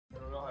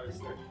how to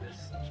start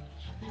this.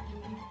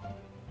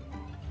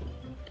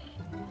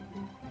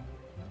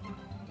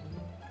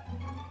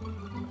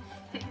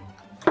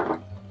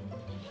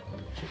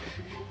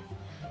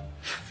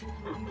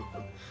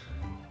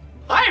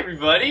 Hi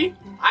everybody!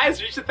 I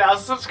just reached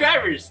 1,000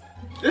 subscribers!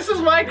 This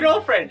is my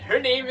girlfriend. Her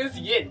name is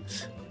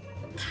Yint.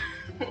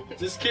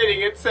 Just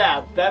kidding, it's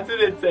Sam. That's an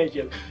inside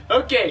joke.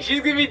 Okay, she's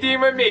gonna be doing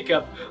my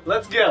makeup.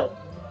 Let's go.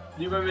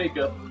 Do my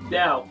makeup.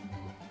 Now.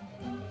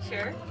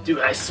 Sure. Dude,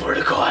 I swear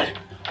to God.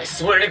 I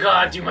swear to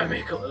God, do my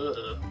makeup.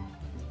 Ugh.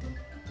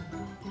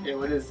 Okay,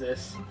 what is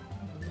this?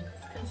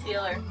 It's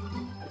concealer.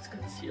 What's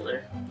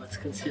concealer? What's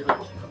concealer?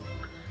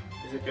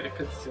 Is it gonna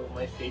conceal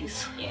my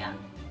face? Yeah.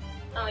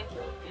 I'll make you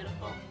look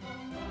beautiful.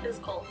 It's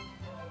cold.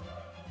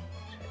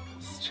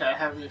 Let's try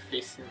having it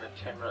facing the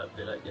camera a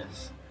bit, I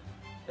guess.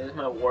 That is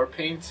my war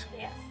paint.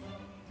 Yes.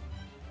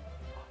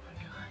 Oh my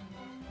God.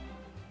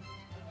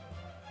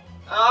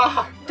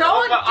 Ah!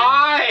 Don't! My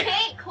eye!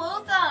 Hey,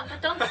 close them,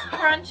 but don't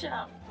scrunch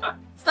them.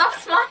 Stop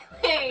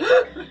smiling!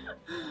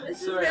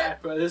 This Sorry, is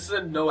it. this is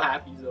a no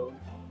happy zone.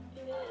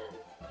 It is.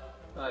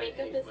 I Makeup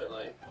hate is my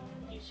life.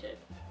 You should.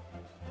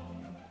 I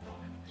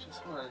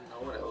just want to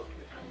know what I look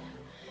like.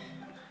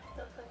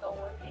 Look like a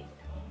war paint.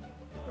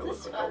 I Is look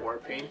this like fun? a war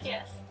paint?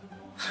 Yes.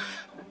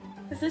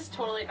 This is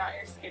totally not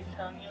your skin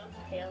tone. You look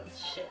pale as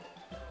shit.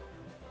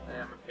 I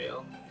am a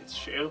fail. It's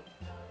true.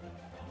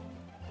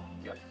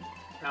 Yep.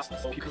 Can't feel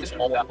the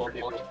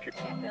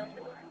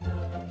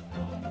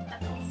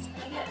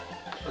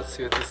Let's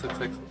see what this looks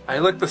like. I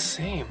look the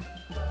same.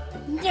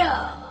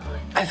 No!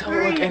 I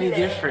don't look any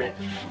different.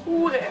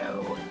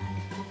 Whoa.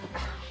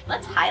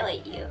 Let's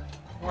highlight you.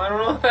 Well, I don't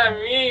know what that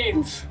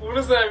means. What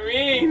does that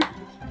mean?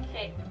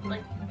 Okay,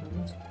 like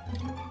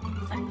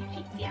on your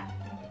cheeks, yeah.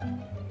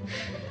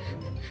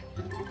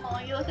 Oh,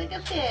 you look like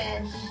a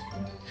fish.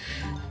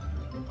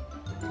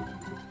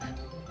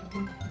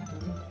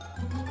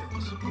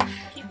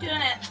 Keep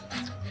doing it.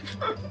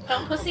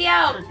 Don't pussy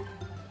out.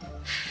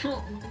 This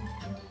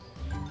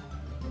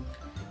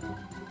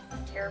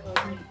is terrible.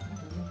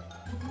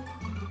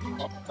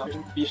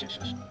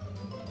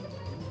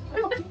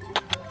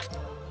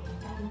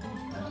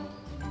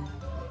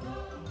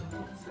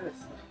 What's this?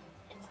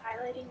 It's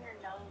highlighting your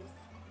nose.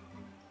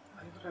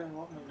 Why would I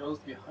want my nose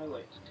to be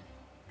highlighted?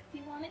 Because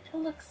you want it to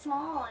look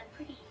small and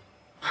pretty.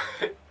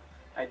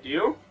 I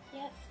do?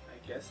 Yes. I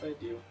guess I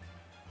do.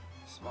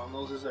 Small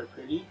noses are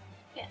pretty.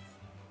 Yes.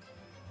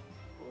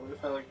 But what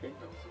if I like big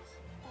noses?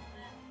 Oh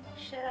man.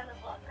 Shit out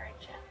of luck, right,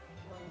 Chad?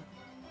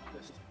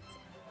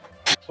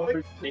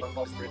 Okay.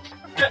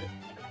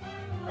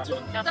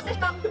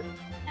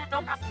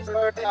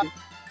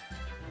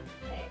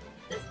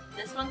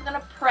 This one's gonna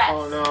press.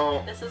 Oh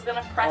no. This is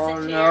gonna press Oh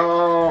into no.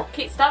 your...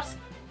 Okay, stop.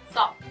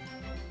 Stop.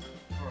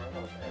 Oh,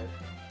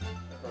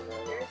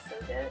 You're so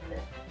good at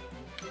this.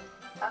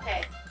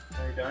 Okay.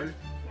 are you done?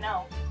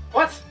 No.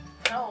 What?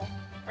 No.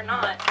 We're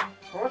not.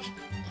 How much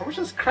of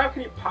this crap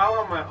can you pile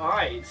on my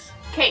eyes?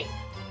 Okay.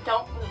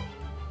 Don't move.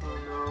 Oh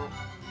no.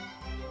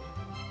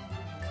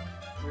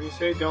 When you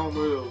say don't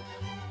move,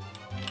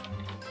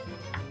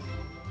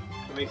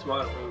 it makes me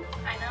want to move.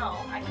 I know.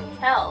 I can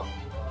tell.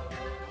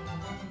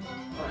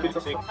 Oh, you look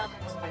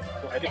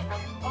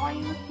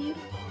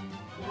beautiful.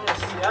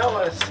 I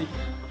want to see.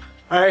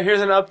 Alright,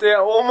 here's an update.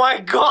 Oh my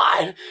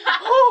God!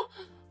 Oh,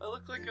 I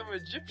look like I'm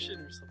Egyptian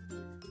or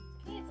something.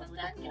 Okay, it's not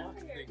done. Get over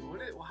here.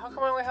 How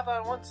come I only have that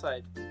on one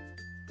side?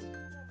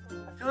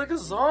 I feel like a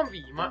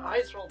zombie. My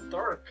eyes are all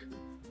dark.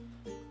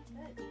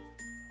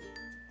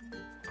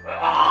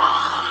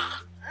 I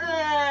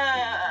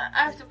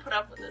have to put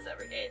up with this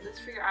every day. This is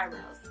for your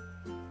eyebrows.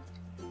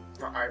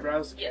 My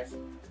eyebrows? Yes.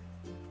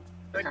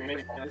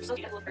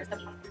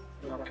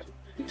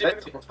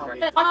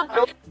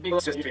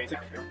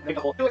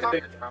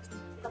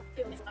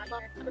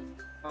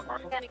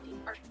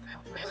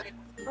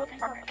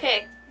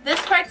 Okay, this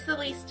part's the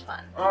least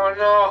fun. Oh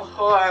no!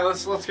 Alright,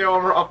 let's get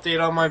one more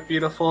update on my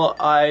beautiful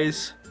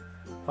eyes.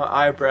 My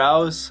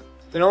eyebrows.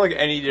 They don't look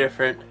any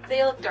different.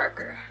 They look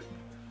darker.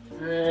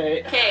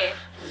 Right. Okay,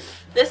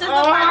 this is the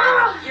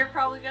part that you're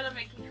probably gonna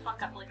make me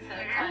fuck up like 7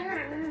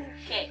 times.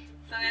 Okay,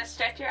 so I'm gonna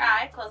stretch your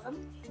eye, close them.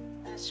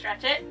 I'm gonna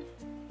stretch it,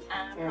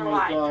 and Oh my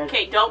relax. God.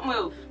 Okay, don't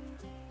move.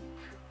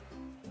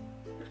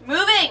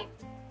 Moving!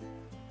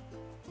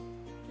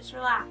 Just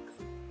relax.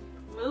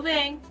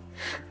 Moving.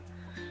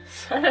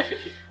 Sorry.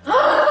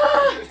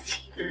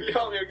 You're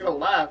gonna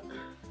laugh.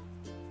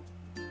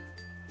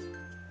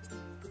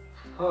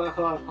 Hold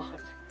on.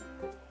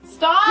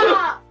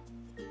 Stop!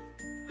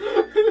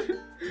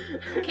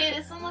 Okay,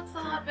 this one looks a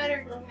lot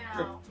better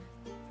now.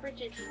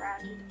 Frigid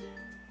fragile.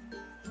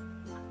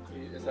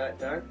 Is that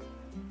done?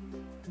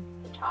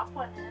 The top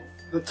one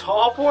is. The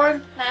top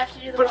one? I have to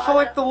do the But I feel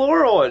like the bottom.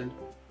 lower one.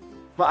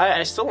 But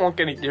I still don't look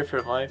any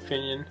different in my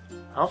opinion.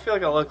 I don't feel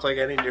like I look like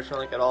any different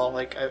like at all.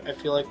 Like I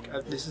feel like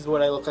this is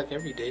what I look like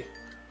every day.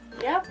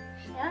 Yep.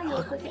 Yeah, you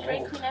look like a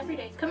drag queen every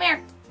day. Come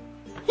here.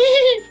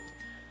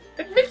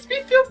 It makes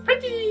me feel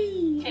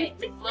pretty. Okay,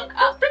 look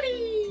up.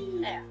 Pretty.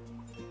 There.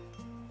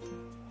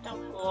 Don't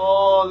move.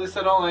 Oh, this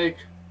I don't like.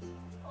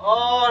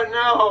 Oh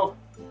no!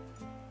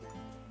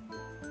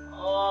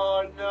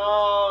 Oh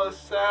no,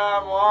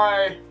 Sam,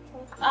 why?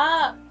 Look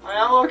up. I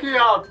am looking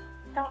up.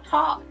 Don't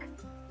talk.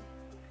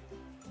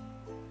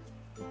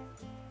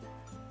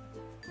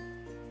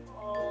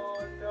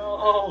 Oh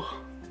no.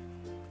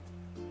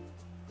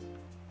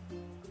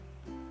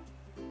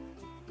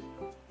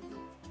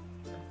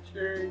 I'm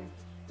tearing.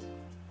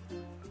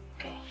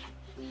 Okay.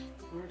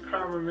 I'm gonna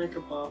cry my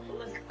makeup off.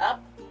 Look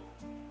up.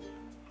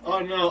 Oh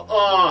no.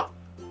 Oh.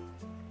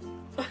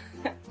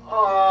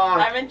 Oh.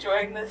 I'm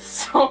enjoying this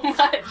so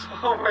much.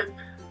 Oh my.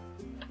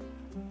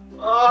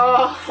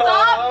 Oh.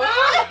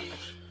 Stop!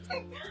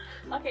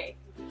 Okay.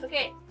 It's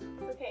okay.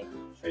 It's okay.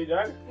 Are you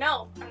done?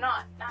 No, I'm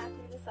not. Now I have to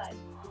do this side.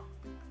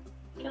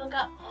 Okay, look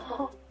up.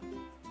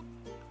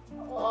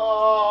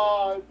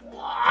 Oh.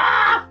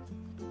 Ah.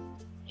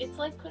 It's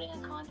like putting a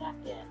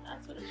contact in.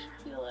 That's what it should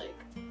feel like.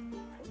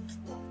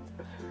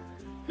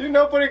 You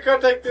know putting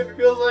contact in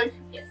feels like?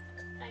 Yes,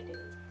 I do.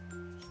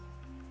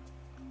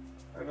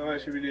 I know what I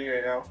should be doing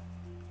right now.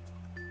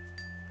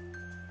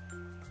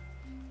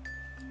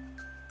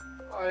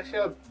 Oh, I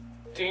feel a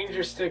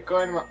danger stick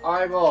going in my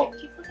eyeball. Okay,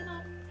 keep looking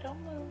up. Don't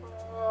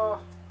move.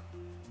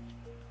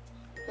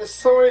 There's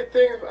so many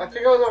things. I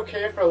think I was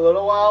okay for a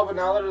little while, but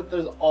now that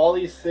there's all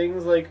these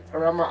things like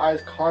around my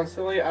eyes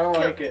constantly, I don't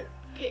like it.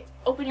 Okay,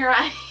 open your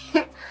eye.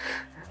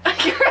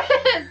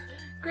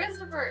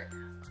 Christopher!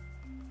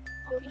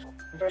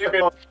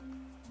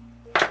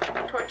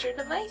 Torture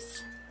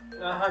device?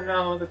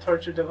 No, the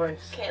torture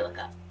device. Okay, look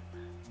up.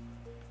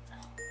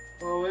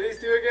 Well, what do these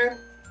do again?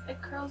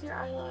 It curls your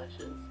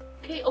eyelashes.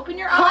 Okay, open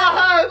your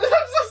Ah, eye. I'm so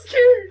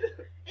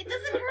scared. It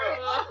doesn't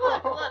hurt.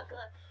 Look.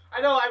 I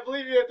know, I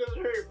believe you, it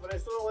doesn't hurt, but I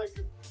still like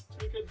you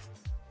could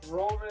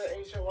roll in an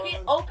ancient one. Okay,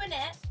 open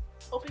it.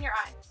 Open your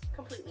eye.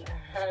 Completely.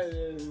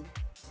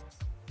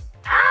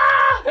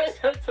 Ah!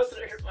 That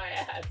doesn't hurt my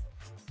ass.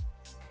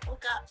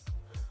 Look up.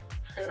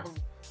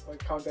 My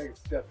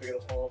contact's definitely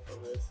gonna fall off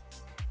from this.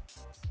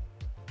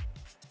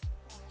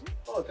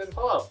 Oh, it didn't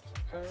fall out.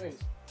 Kind of nice.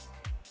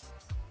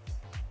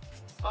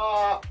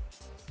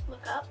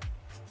 Look up.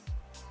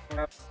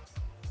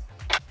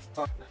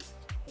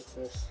 What's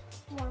this?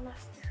 More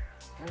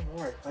mascara.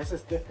 More. Why is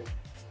this different?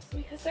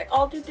 Because they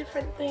all do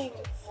different things.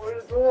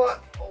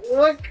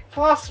 What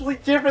possibly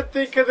different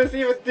thing could this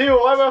even do?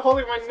 Why am I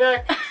holding my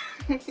neck?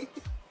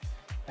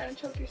 Trying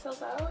to choke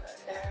yourself out?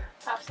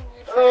 Have some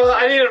weird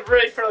I need a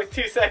break for like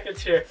 2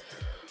 seconds here.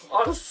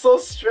 I'm so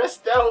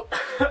stressed out.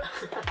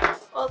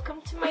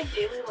 Welcome to my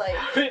daily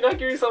life. You're not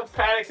giving some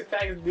panic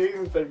attacks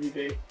doing this every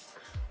day.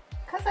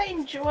 Because I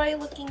enjoy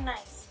looking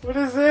nice. What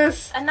is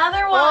this?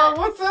 Another one! Oh,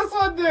 what's this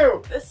one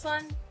do? This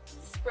one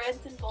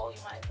spreads and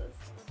volumizes.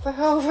 What the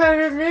hell does that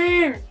even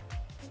mean?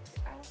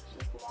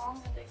 Eyelashes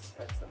long and they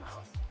spread them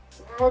out.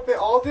 Isn't that what they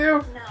all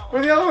do? No.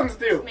 What do the other ones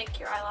do? Make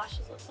your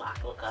eyelashes look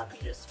black. Look up,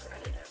 you just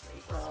spread it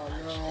every Oh so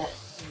no, much.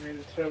 I made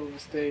a terrible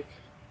mistake.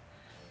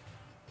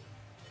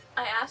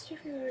 I asked you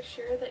if you were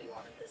sure that you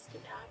wanted this to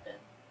happen.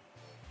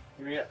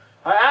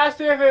 I asked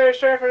you if you were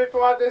sure if you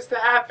want this to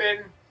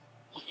happen.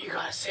 You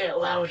gotta say it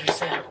louder,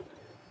 Sam.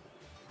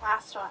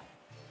 Last one.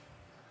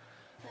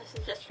 This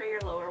is just for your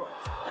lower ones.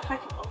 If I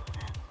can open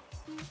it.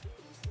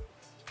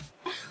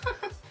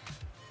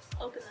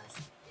 Open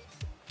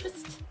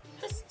this.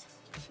 Just.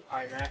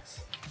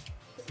 IMAX.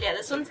 Yeah,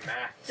 this one's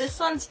Max. This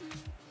one's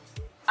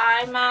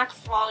IMAX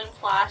volume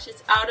flash.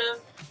 It's out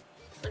of,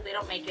 like, they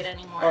don't make it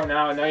anymore. Oh,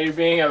 now you're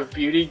being a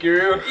beauty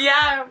guru?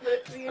 Yeah,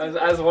 but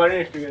I was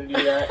wondering if you were gonna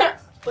do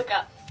that. Look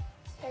up.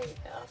 There you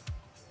go.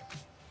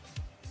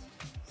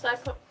 So I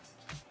put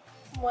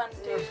 1,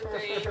 2,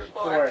 3,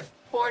 4.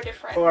 4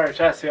 different. 4,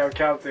 trust me, I'm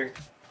counting.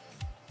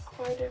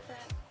 4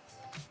 different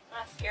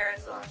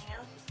mascaras on you.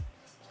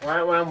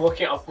 When I'm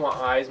looking up my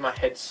eyes, my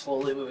head's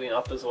slowly moving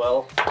up as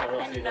well. I don't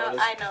know if you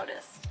noticed. I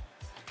noticed.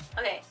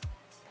 Okay,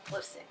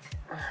 lipstick.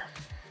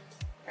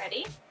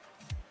 Ready?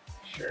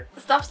 Sure.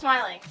 Stop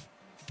smiling.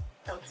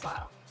 Don't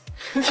smile.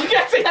 You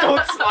can't say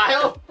don't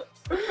smile!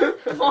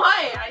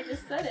 Why? I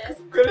just said it.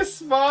 I'm gonna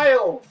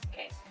smile!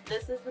 Okay,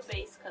 this is the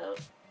base coat.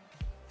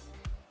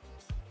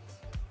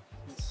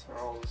 It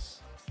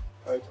smells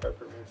like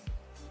peppermint.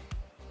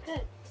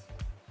 Good.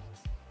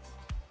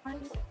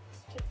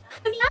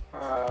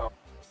 Wow.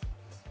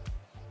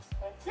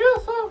 I feel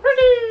so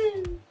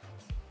pretty!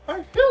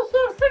 I feel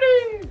so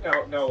pretty!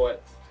 No,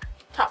 what?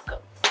 Top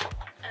coat.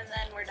 And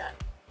then we're done.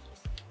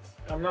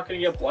 I'm not gonna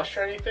get blush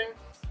or anything?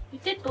 You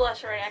did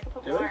blush already. I can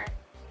put Really? more.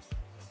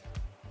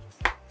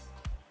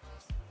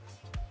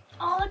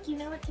 Oh, look, you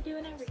know what to do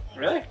and everything.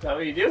 Really? Is that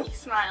what you do? You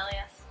smile,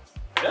 yes.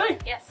 Really?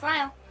 Yes,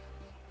 smile.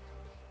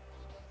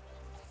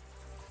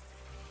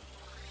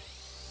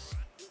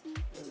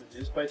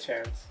 Just by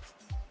chance.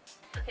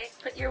 Okay,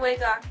 put your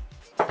wig on.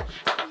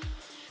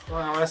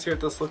 Well, I wanna see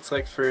what this looks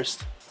like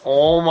first.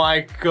 Oh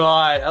my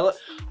god.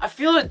 I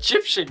feel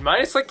Egyptian.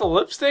 Minus like the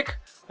lipstick.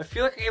 I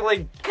feel like I could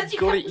like 'Cause you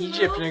go to kept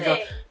Egypt and go,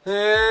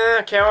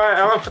 moving. okay,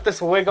 I wanna put this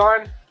wig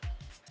on.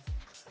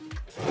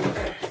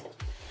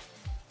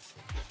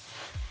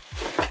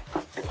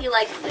 He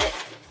likes it.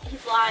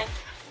 He's lying.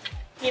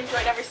 He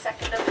enjoyed every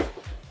second of it.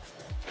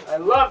 I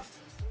love.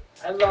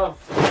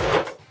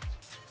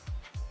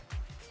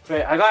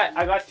 Wait, I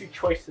got two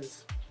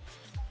choices.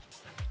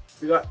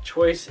 We got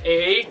choice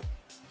A.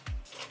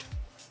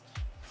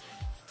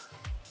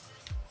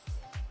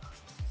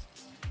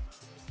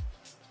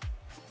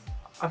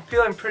 I'm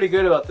feeling pretty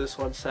good about this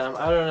one, Sam.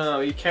 I don't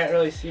know. You can't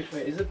really see.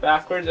 Wait, is it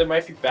backwards? It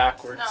might be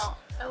backwards. No,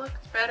 it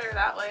looks better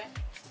that way.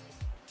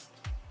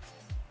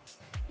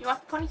 You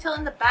want the ponytail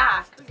in the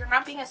back. You're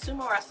not being a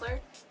sumo wrestler.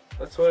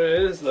 That's what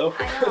it is, though.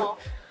 I know.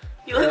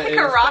 You look like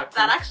a rock.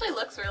 That actually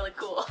looks really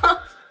cool.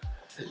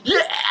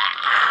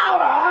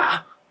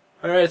 Yeah!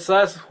 Alright, so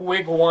that's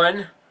wig 1.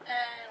 And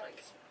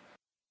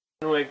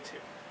wig 2.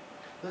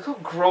 Look how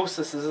gross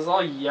this is. It's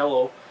all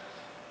yellow.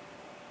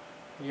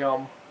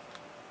 Yum.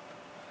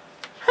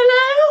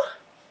 Hello?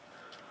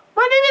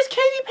 My name is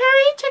Katy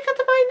Perry. Check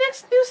out my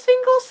next new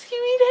single,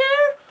 Seaweed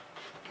Hair.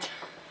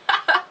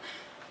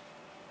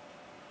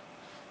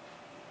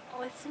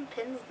 with some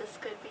pins, this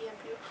could be a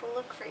beautiful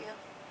look for you.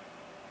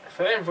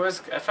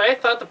 If I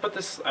thought to put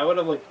this, I would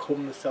have like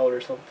combed this out or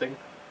something.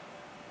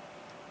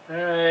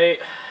 Alright.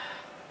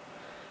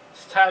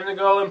 It's time to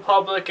go in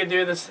public and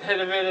do this hit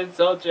a minute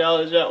self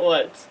challenge at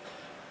once.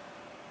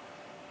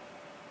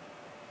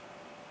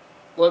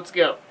 Let's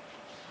go.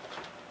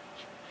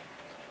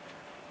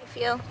 You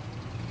feel?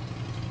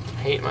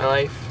 I hate my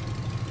life.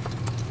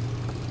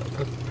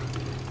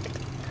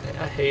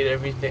 I hate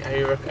everything. Are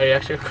you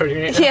actually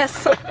recording right now?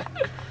 Yes.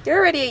 You're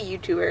already a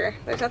YouTuber.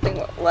 There's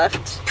nothing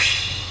left.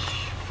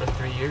 For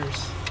 3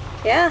 years.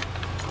 Yeah.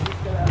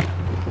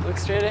 Look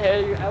straight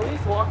ahead. You at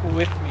least walk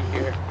with me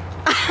here.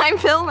 I'm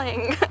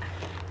filming. You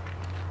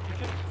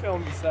can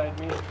film beside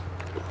me.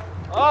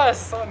 Oh, it's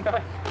so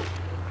nice.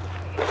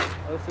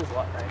 Oh, this is a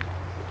lot nice.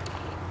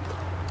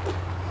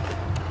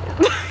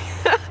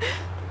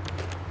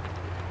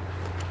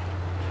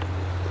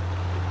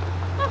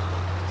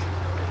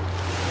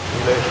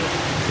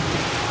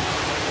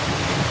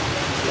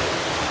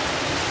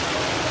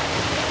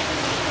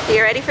 Are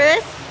you ready for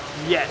this?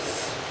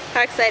 Yes.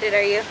 How excited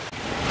are you?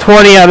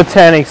 20 out of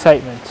 10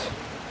 excitement. Say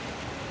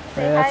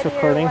right, that's hi to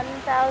recording. your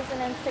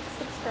 1,006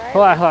 subscribers.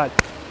 Hold on.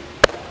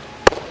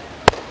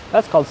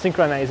 That's called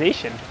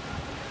synchronization.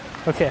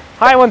 Okay.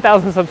 Hi,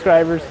 1,000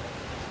 subscribers.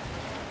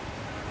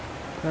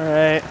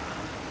 Alright.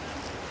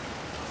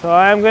 So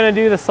I'm going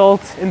to do the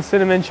salt and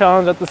cinnamon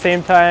challenge at the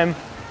same time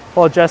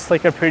while dressed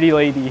like a pretty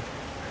lady.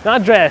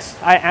 Not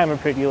dressed. I am a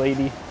pretty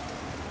lady.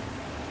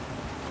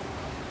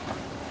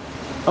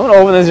 I'm going to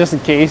open this just in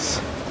case.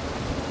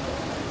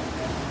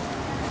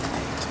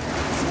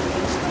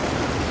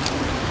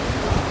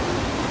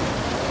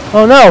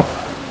 Oh no!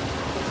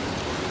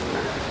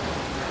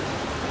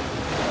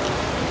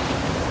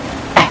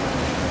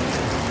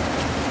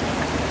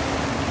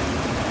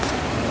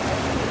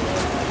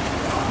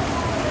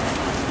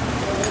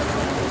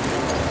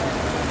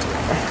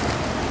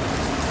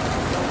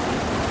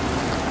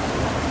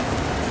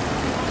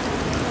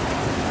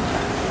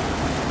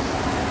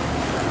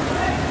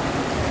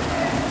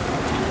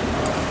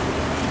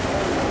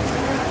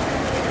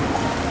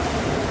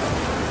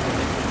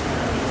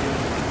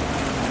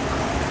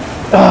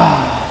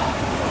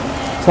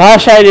 So how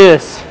should I do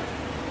this?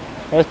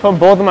 I just put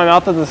both in my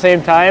mouth at the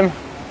same time?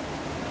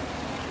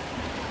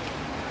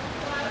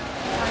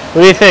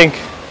 What do you think?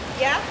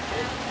 Yeah?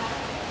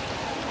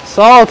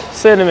 Salt,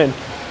 cinnamon.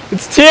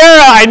 It's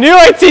Tiara! I knew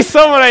I'd see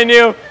someone I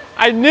knew!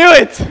 I knew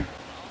it!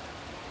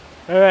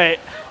 Alright.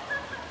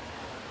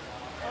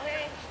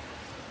 Okay.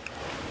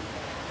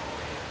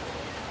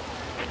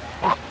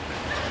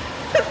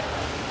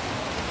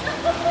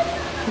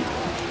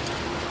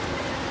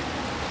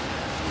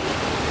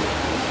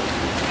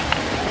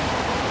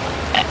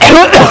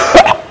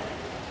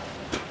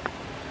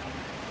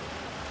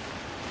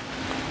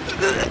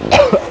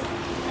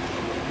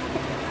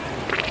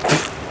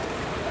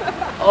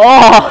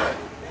 Oh!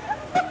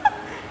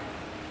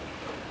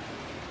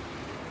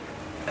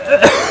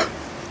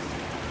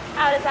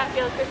 How does that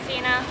feel,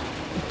 Christina?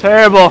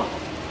 Terrible.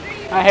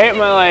 I hate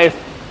my life.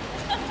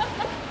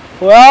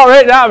 Well,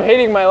 right now I'm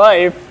hating my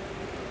life.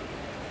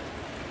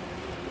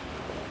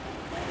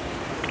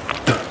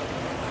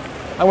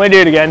 I'm gonna do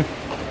it again.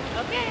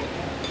 Okay.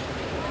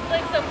 It's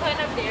like some kind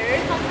of dare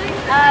or something?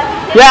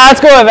 Yeah, let's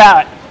go with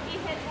that. He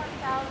hit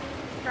 1,000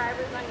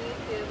 subscribers on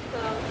YouTube, so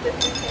this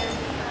is his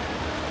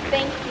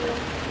thank you.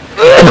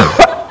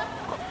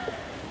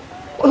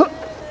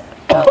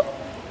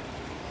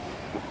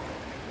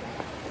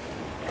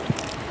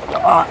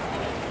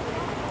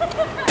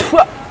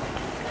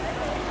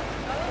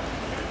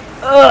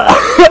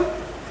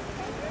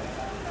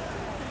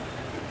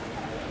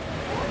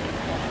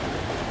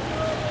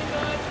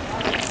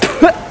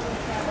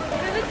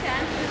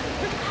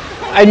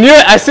 I knew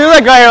it. As soon as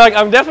I got here, like,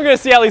 I'm definitely going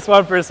to see at least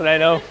one person I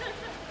know.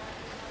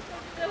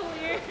 So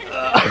weird.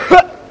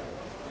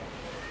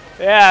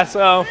 Yeah,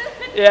 so,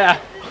 yeah.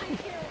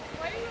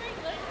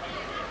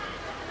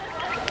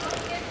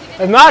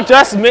 It's not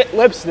just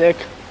lipstick.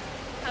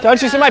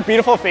 Don't you see my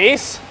beautiful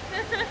face?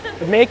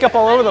 With makeup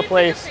all over the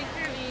place.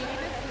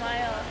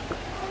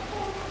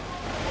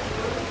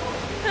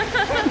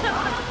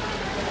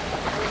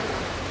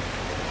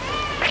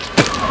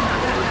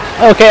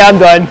 Okay, I'm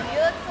done. You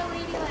look so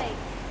ladylike.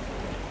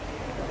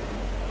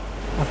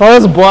 I thought it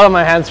was blood on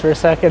my hands for a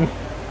second.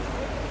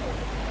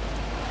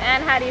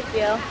 And how do you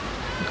feel?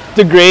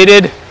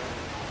 Degraded.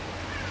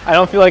 I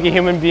don't feel like a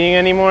human being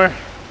anymore.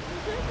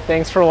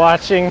 Thanks for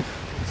watching.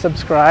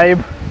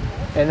 Subscribe.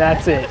 And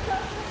that's it.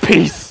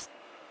 Peace.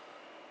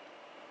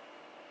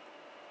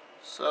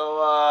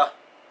 So,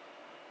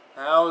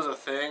 that was a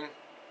thing.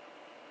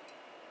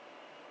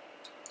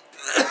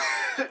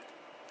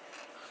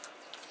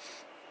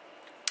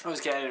 I was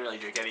kidding, I didn't really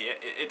drink any.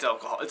 It's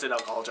alcohol. It's an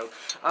alcohol joke.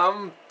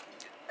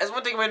 As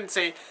one thing I went and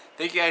say,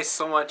 thank you guys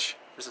so much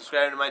for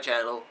subscribing to my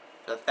channel.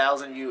 For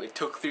 1,000 views. It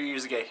took 3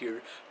 years to get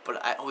here, but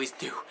I always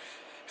knew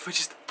if I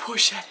just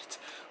push at it,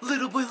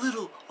 little by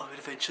little, I would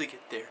eventually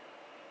get there.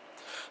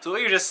 So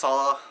what you just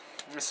saw,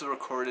 this was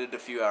recorded a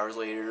few hours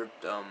later.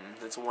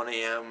 It's 1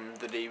 AM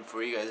the day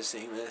before you guys are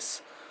seeing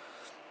this.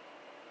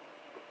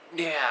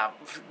 Yeah,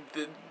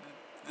 the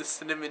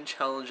cinnamon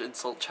challenge,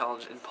 insult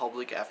challenge in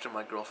public after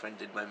my girlfriend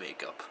did my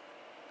makeup.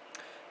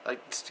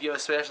 Like, just to give a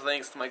special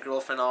thanks to my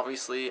girlfriend,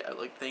 obviously. I'd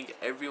like to thank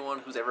everyone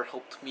who's ever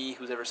helped me,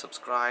 who's ever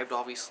subscribed,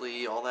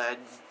 obviously. All that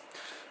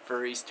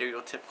very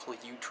stereotypical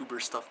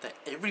YouTuber stuff that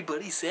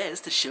everybody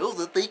says to show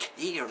that they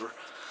care.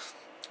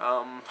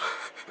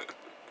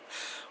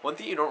 One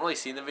thing you don't really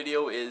see in the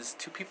video is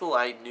 2 people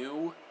I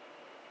knew.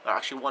 Well,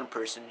 actually, one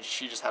person,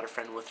 she just had a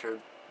friend with her.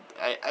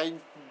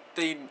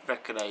 They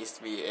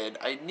recognized me, and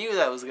I knew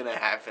that was gonna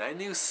happen. I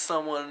knew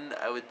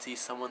I would see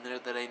someone there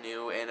that I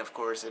knew, and of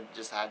course it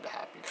just had to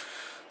happen.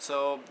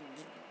 So,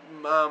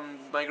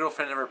 my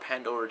girlfriend never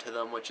panned over to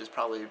them, which is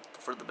probably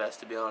for the best,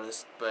 to be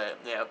honest. But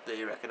yeah,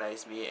 they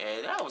recognized me,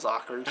 and that was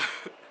awkward.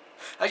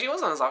 Actually, it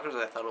wasn't as awkward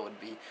as I thought it would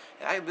be.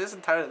 This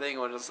entire thing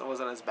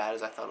wasn't as bad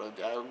as I thought it would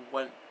be.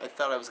 I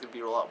thought I was gonna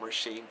be a lot more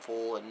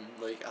shameful, and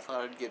like I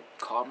thought I'd get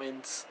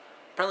comments.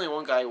 Apparently,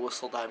 one guy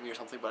whistled at me or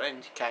something, but I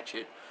didn't catch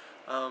it.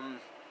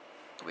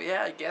 But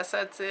yeah, I guess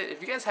that's it.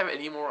 If you guys have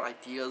any more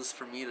ideas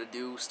for me to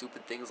do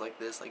stupid things like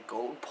this, like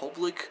go in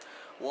public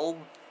while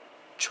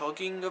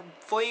chugging a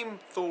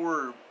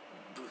flamethrower,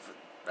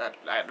 I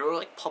don't know,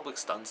 like public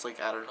stunts, like,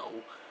 I don't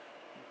know,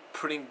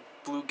 putting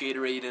blue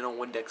Gatorade in a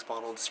Windex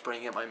bottle and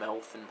spraying it in my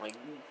mouth, and like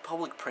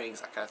public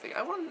pranks, that kind of thing.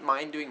 I wouldn't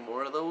mind doing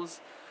more of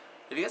those.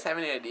 If you guys have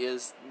any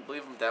ideas,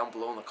 leave them down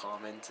below in the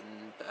comments,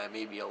 and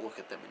maybe I'll look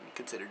at them and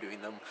consider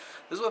doing them.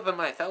 This was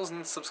my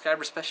 1,000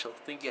 subscriber special.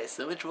 Thank you guys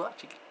so much for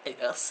watching, and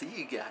I'll see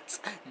you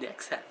guys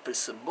next time for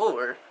some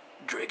more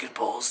Dragon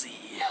Ball Z.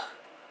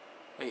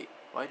 Wait,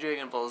 why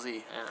Dragon Ball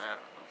Z? I don't know.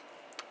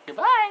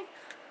 Goodbye!